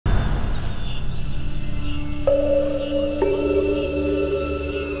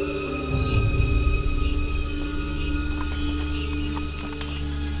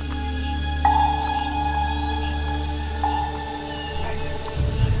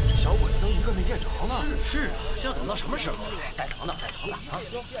一个没见着呢。是啊，这要等到什么时候？再等等，再等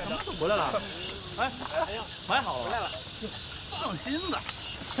等。回来了。哎，买好了。回来了。放心吧。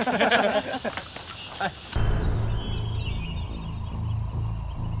哎。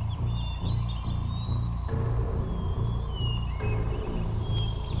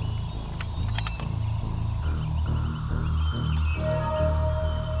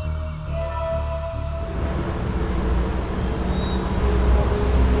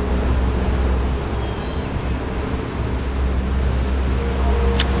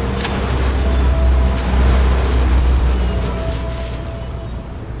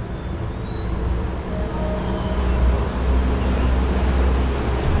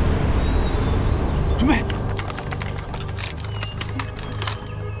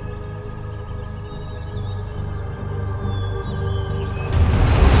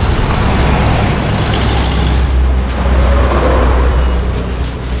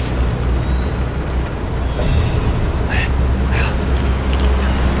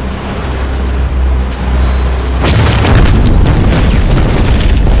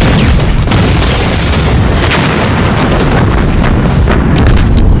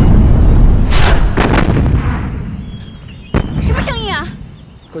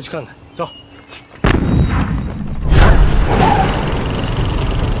 过去看看，走。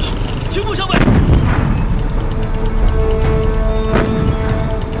青木上尉，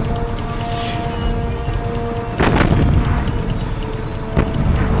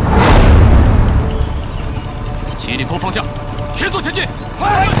七里坡方向，全速前进！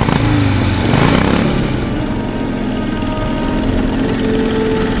快！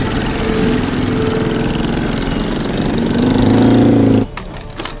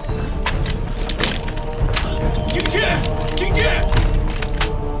 警戒！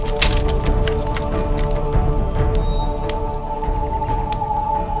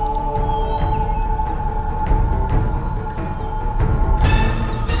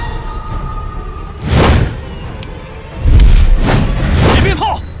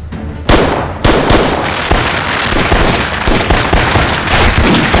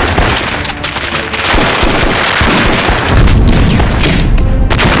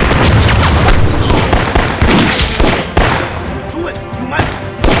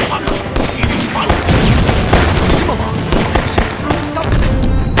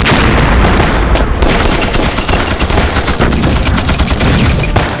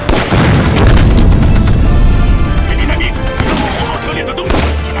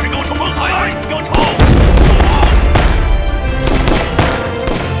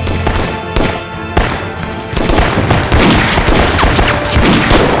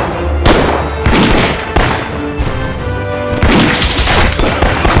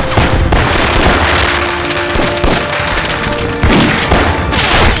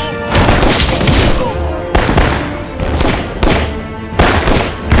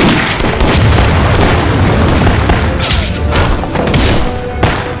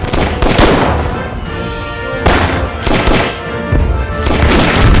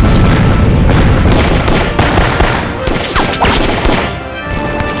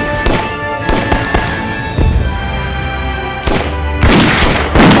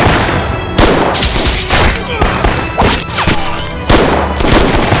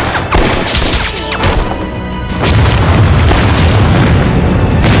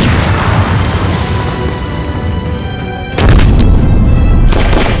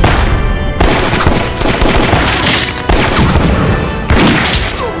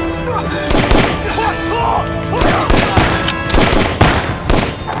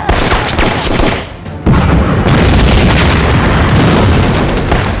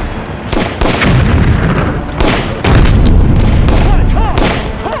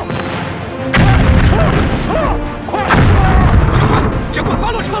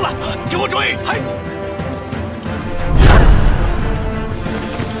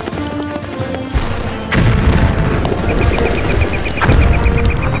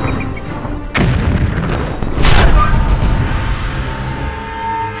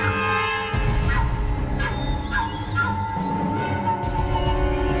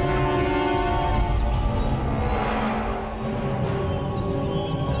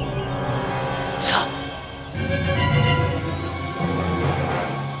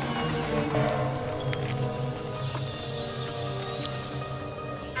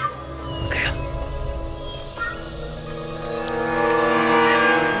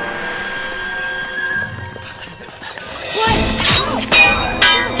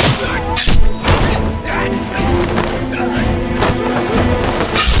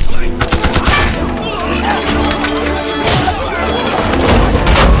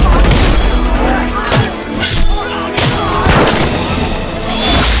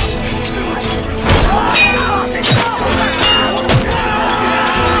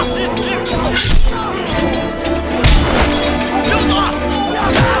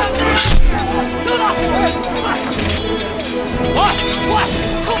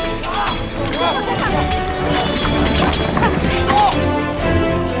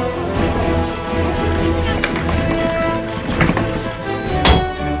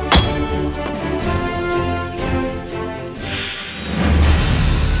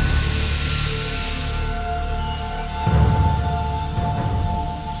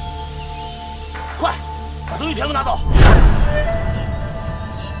全部拿走。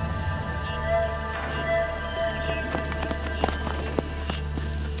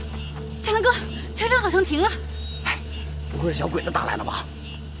长良哥，车上好像停了。哎，不会是小鬼子打来了吧？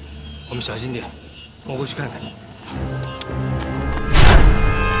我们小心点，我过去看看。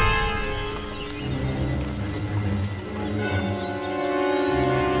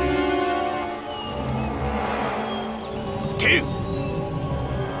 停！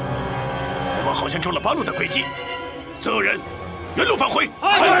我们好像中了八路的诡计，所有人原路返回。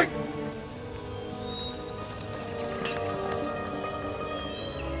哎！人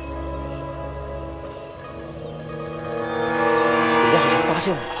家好像发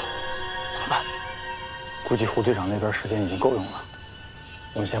现我们了，怎么办？估计胡队长那边时间已经够用了，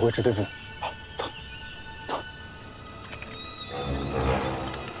我们下回支队部。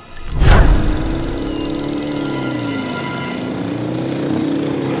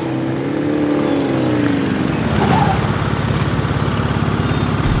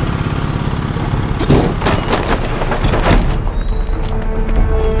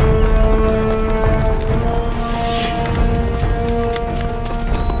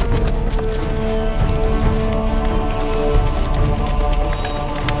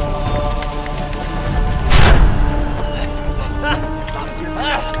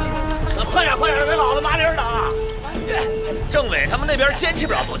 坚持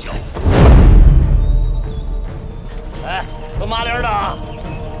不了多久。哎，说麻溜的啊！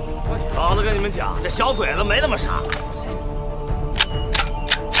老子跟你们讲，这小鬼子没那么傻。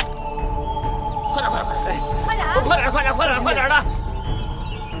快点，快点，快点！哎，快点！快点，快点，快点，快点的！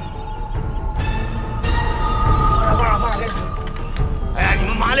快点，快点，快点！哎呀，你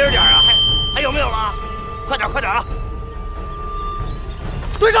们麻溜点啊！还有没有了？快点，快点啊！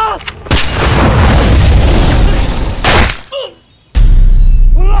队长！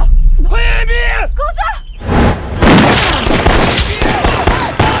 退兵！狗子！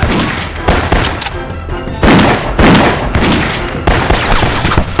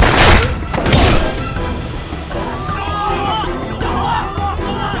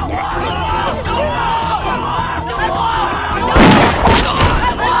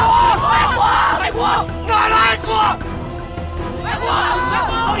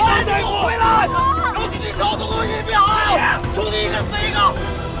回来！有兄弟手动作一秒，兄弟一个死一个。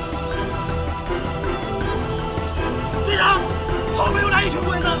 队长，后面又来一群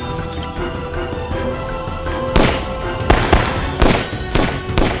鬼子！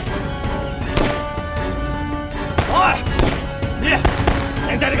哎，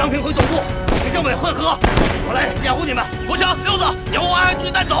你带着钢瓶回总部，跟政委会合，我来掩护你们。国强、六子，掩护王安军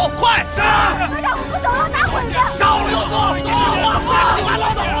带走，快！是。队长，我不走了，打鬼子！少六子，你完了，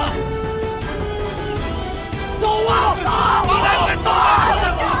走啊！走！你来，走啊！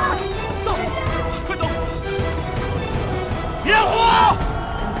走，快走！ 掩护！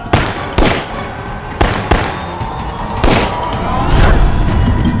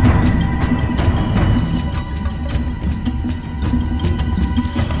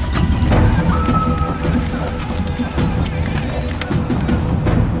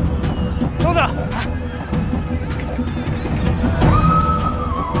周子，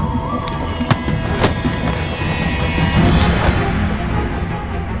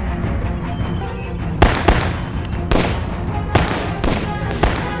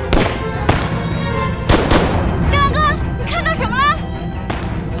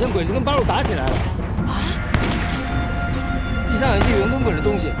鬼子跟八路打起来了啊！地上有一些圆滚滚的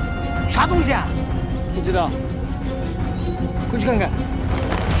东西，啥东西啊？不知道，过去看看。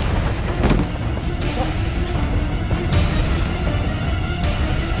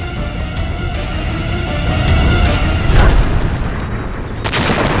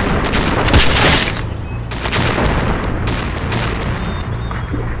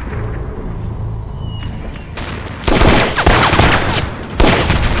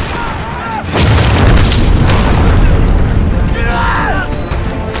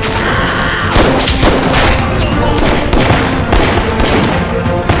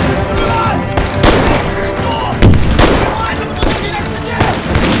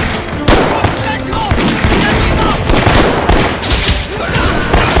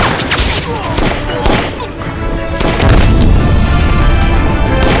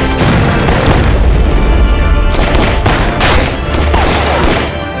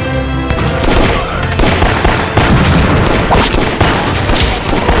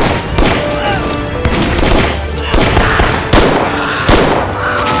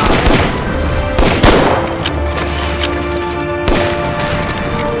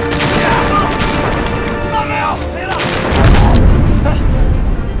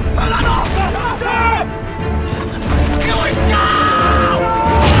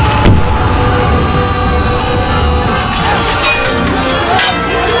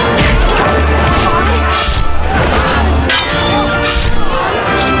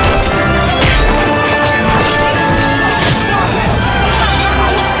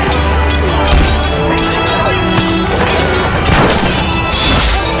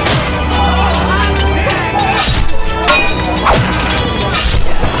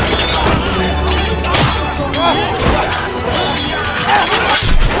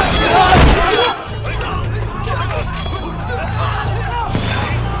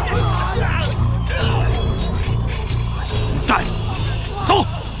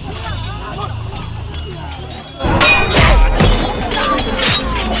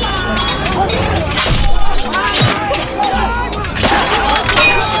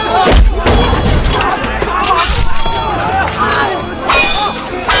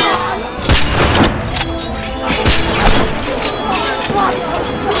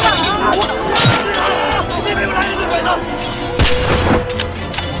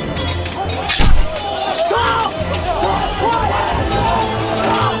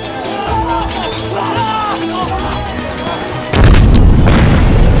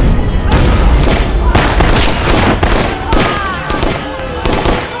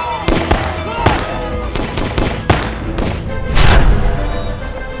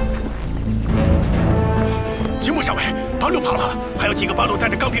路带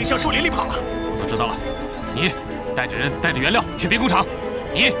着钢瓶向树林里跑了。我都知道了。你带着人带着原料去兵工厂，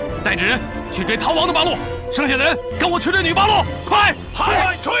你带着人去追逃亡的八路，剩下的人跟我去追女八路，快！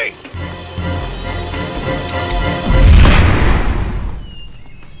嗨，追！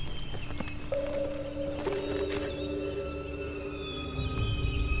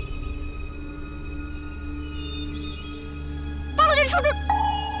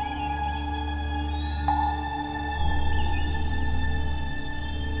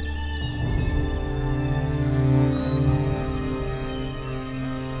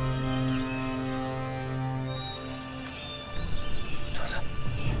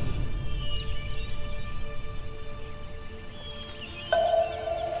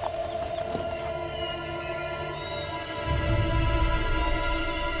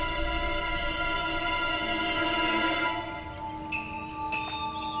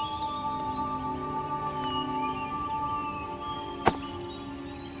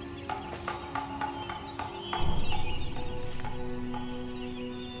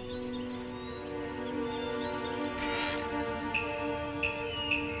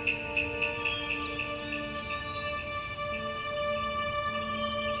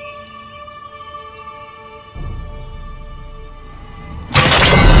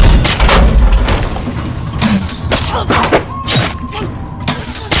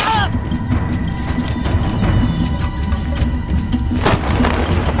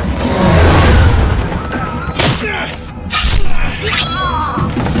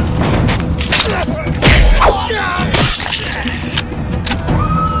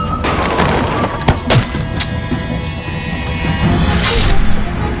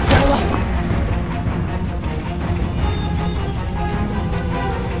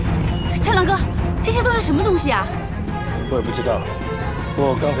 我也不知道，不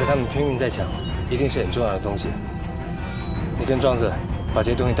过刚才他们拼命在抢，一定是很重要的东西。你跟庄子把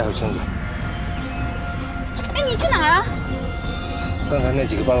这些东西带回村子。哎，你去哪儿啊？刚才那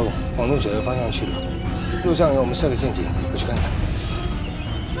几个八路往怒水河方向去了，路上有我们设的陷阱，我去看看。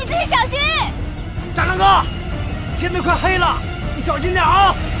你自己小心！大长哥，天都快黑了，你小心点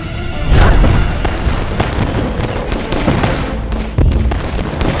啊！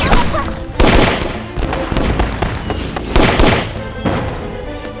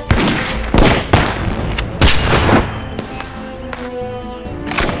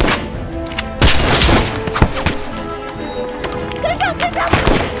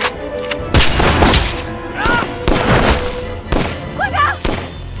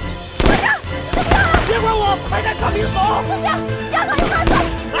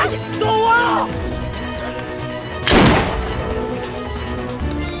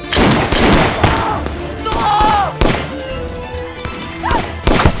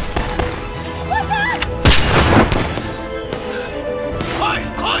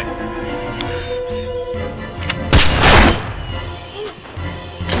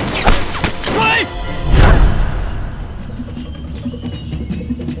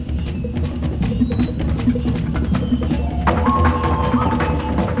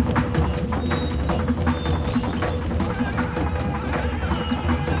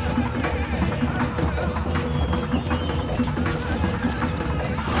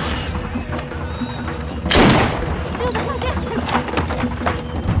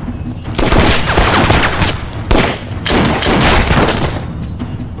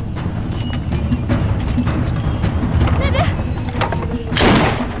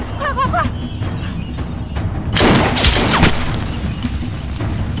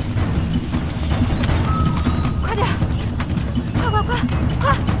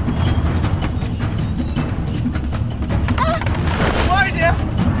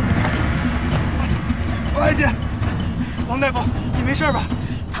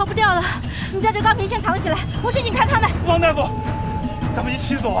 先藏起来，我去引开他们。王大夫，咱们一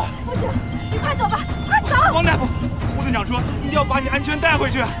起走啊！不行，你快走吧，快走！王大夫，胡队长说一定要把你安全带回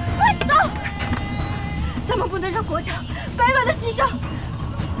去。快走！咱们不能让国家白白的牺牲。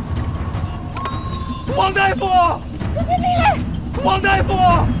王大夫，这是命令。王大夫。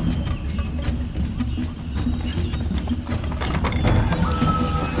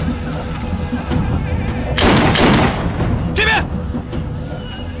 这边。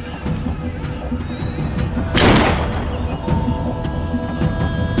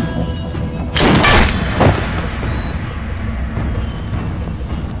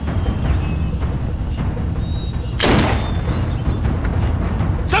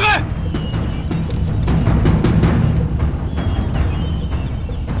散开。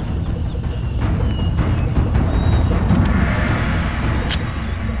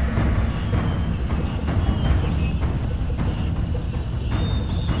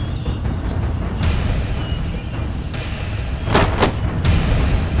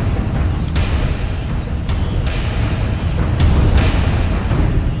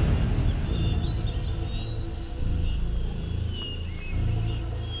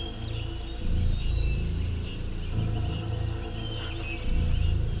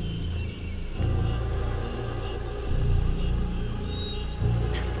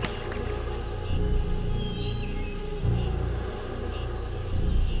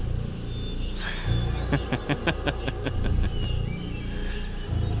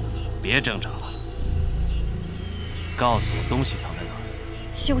别挣扎了，告诉我东西藏在哪儿。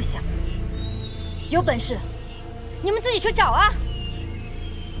休想！有本事，你们自己去找啊！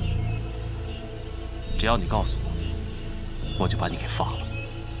只要你告诉我，我就把你给放了。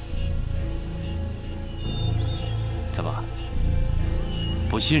怎么，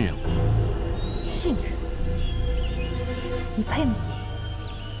不信任我？信任？你配吗？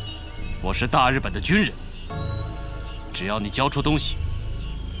我是大日本的军人，只要你交出东西，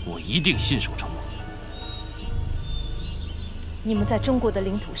我一定信守承诺。你们在中国的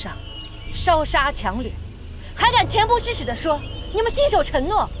领土上烧杀抢掠，还敢恬不知耻地说你们信守承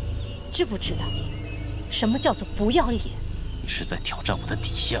诺？知不知道什么叫做不要脸？你是在挑战我的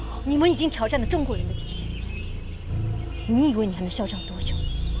底线吗？你们已经挑战了中国人的底线。你以为你还能嚣张多久？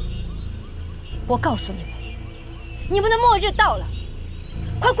我告诉你们，你们的末日到了，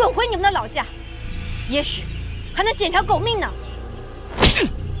快滚回你们的老家，也许还能捡条狗命呢。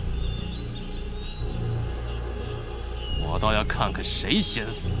我倒要看看谁先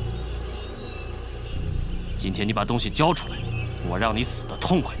死。今天你把东西交出来，我让你死得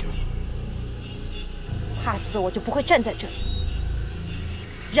痛快点。怕死我就不会站在这里，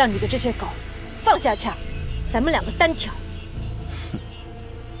让你的这些狗放下枪，咱们两个单挑。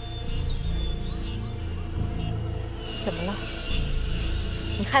怎么了？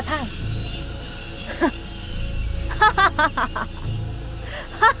你害怕了？哼！哈哈哈哈哈！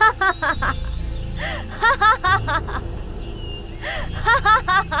哈哈哈哈哈！哈哈哈哈哈！哈哈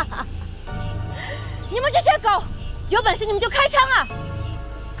哈哈哈！你们这些狗，有本事你们就开枪啊！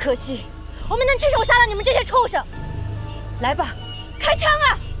可惜我们能亲手杀了你们这些畜生。来吧，开枪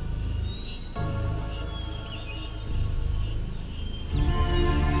啊！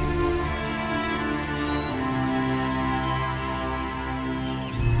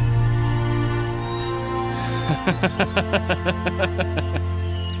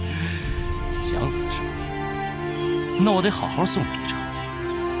想死是吧？那我得好好送你一场。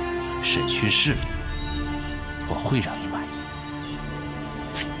审讯室里，我会让你满意。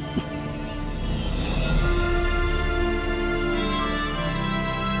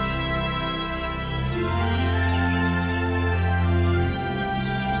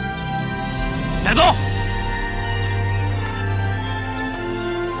带走！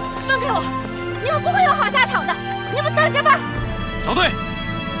放开我！你们不会有好下场的！你们等着吧！收队！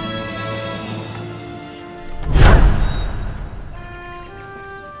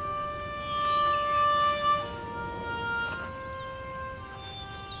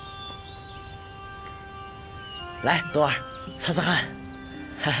来，朵儿，擦擦汗。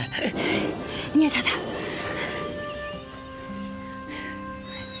你也擦擦。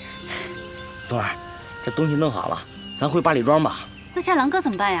朵儿，这东西弄好了，咱回八里庄吧。那战狼哥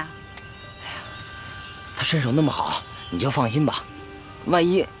怎么办呀？他身手那么好，你就放心吧。万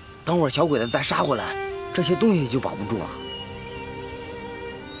一等会儿小鬼子再杀回来，这些东西就保不住了。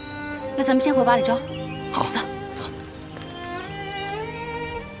那咱们先回八里庄。好，走。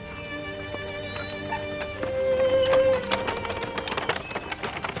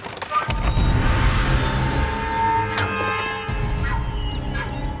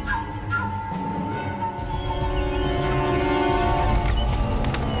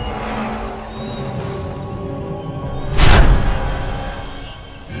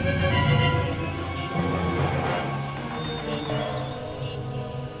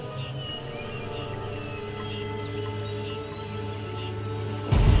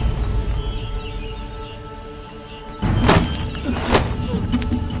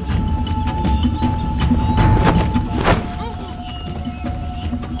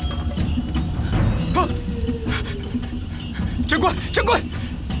长官，长官，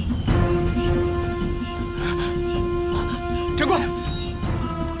长官，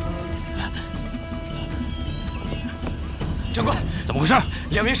长官，怎么回事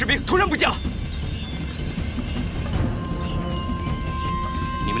？2名士兵突然不见了。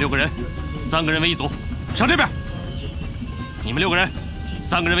你们6个人，3个人为一组，上这边。你们6个人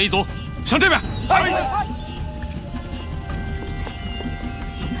，3个人为一组，上这边。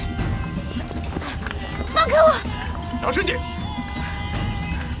放开我！小声点。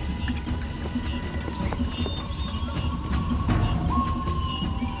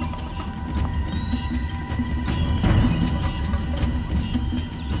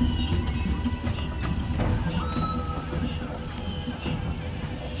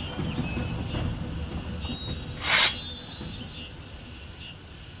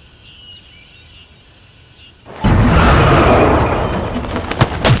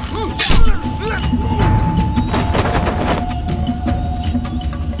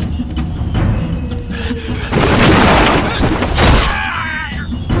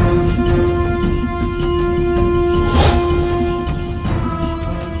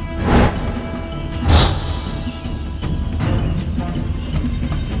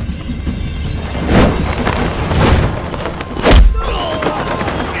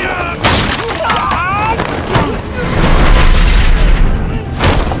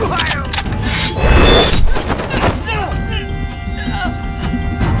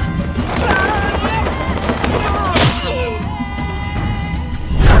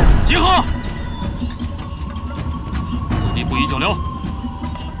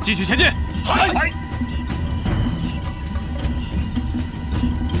继续前进。嗨！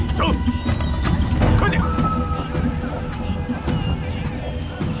走，快点！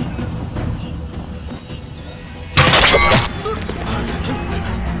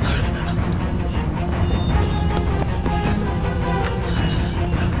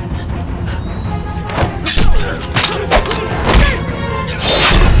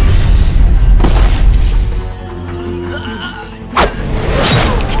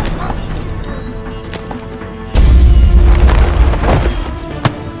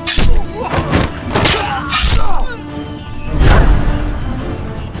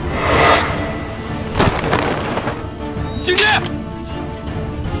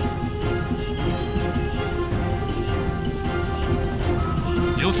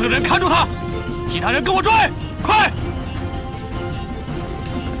留4个人看住他，其他人跟我追，快！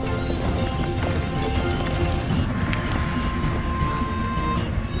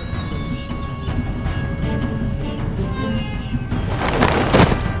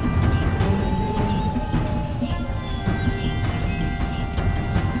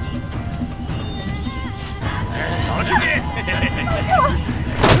老师你！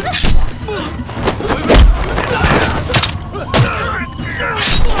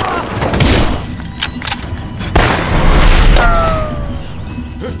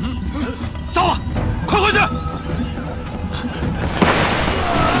糟了，快回去！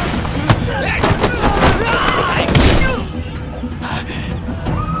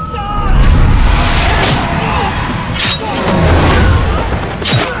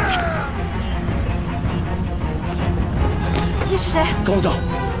你是谁？跟我走。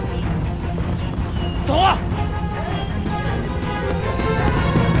走啊！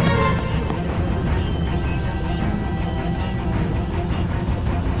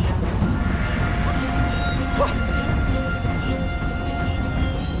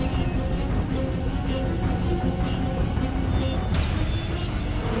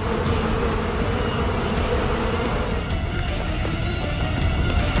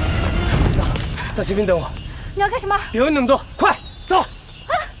在这边等我。你要干什么？别问那么多，快走！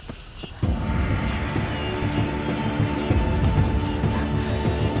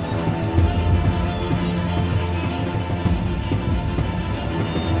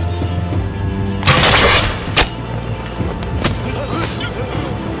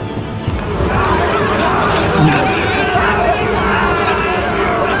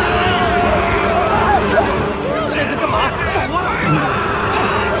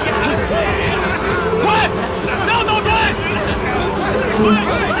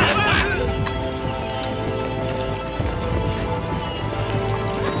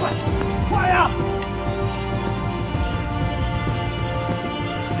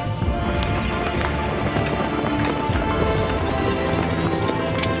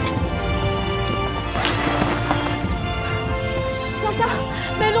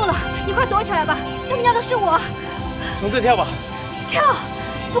没路了，你快躲起来吧！他们要的是我。从这跳吧。跳？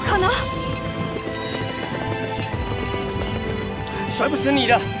不可能！甩不死你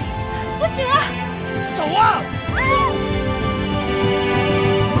的。不行啊！走啊！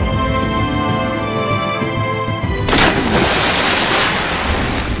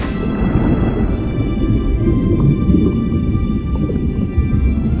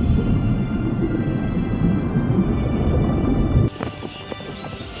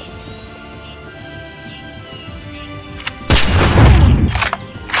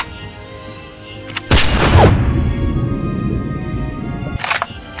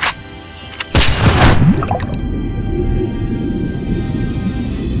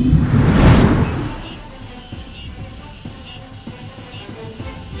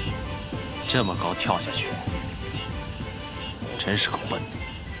这么高跳下去，真是够笨的。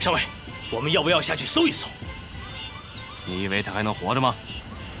上尉，我们要不要下去搜一搜？你以为他还能活着吗？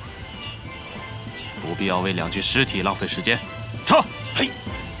不必要为2具尸体浪费时间。撤！嘿。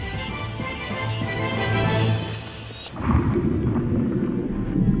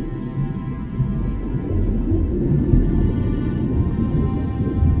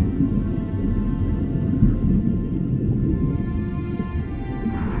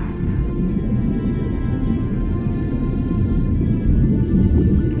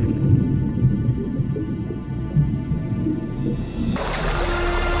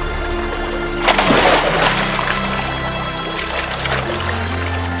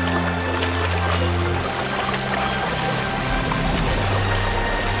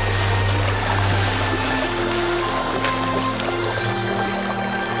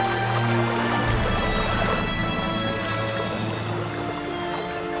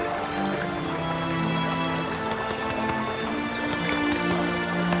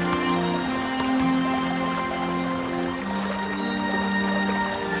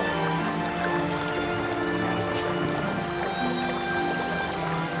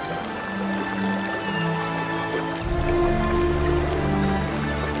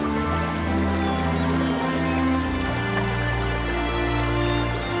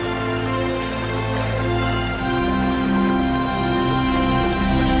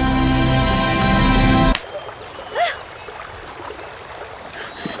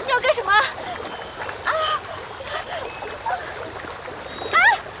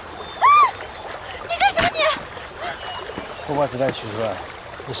不把子弹取出来，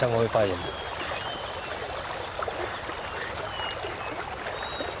你伤口会发炎的。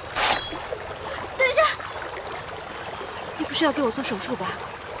等一下，你不是要给我做手术吧？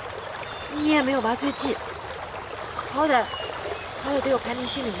你也没有麻醉剂，好歹得有盘尼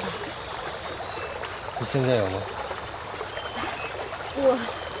西林吧？你现在有吗？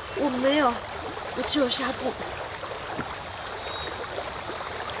我没有，我只有纱布。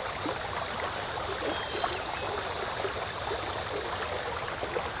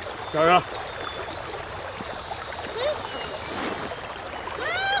小人，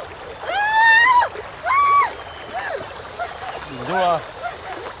顶住了！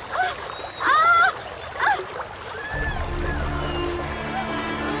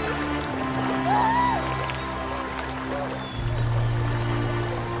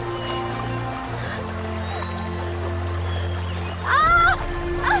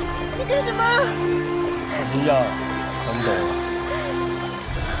你干什么？这是药，很懂了。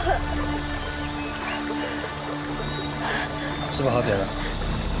是不是好点了？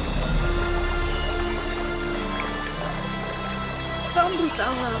脏不脏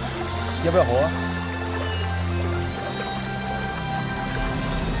啊？要不要活啊？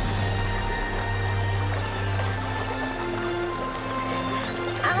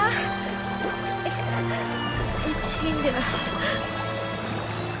啊！你轻点儿。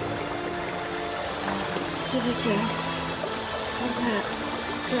对不起，刚才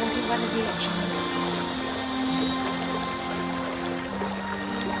不小心把你给咬伤了。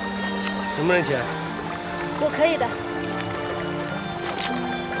能不能起来？我可以的。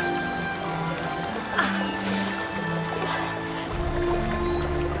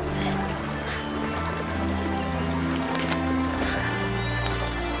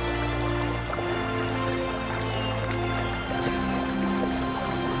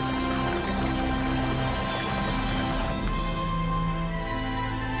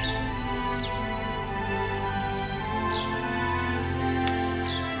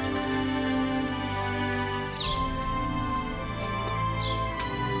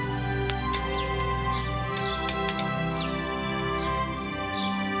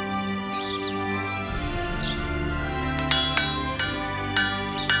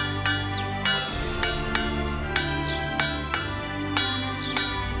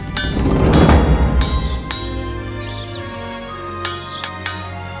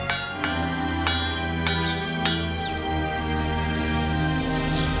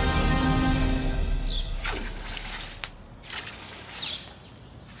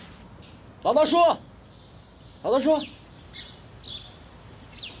老大叔，老大叔，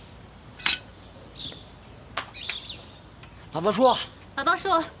老大叔，老大叔，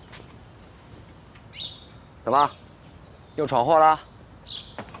怎么，又闯祸了？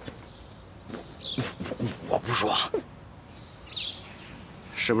我不说，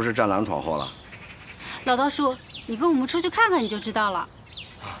是不是战狼闯祸了？老大叔，你跟我们出去看看你就知道了。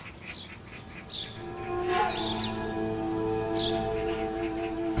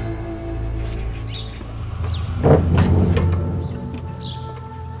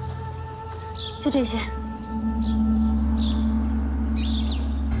就这些。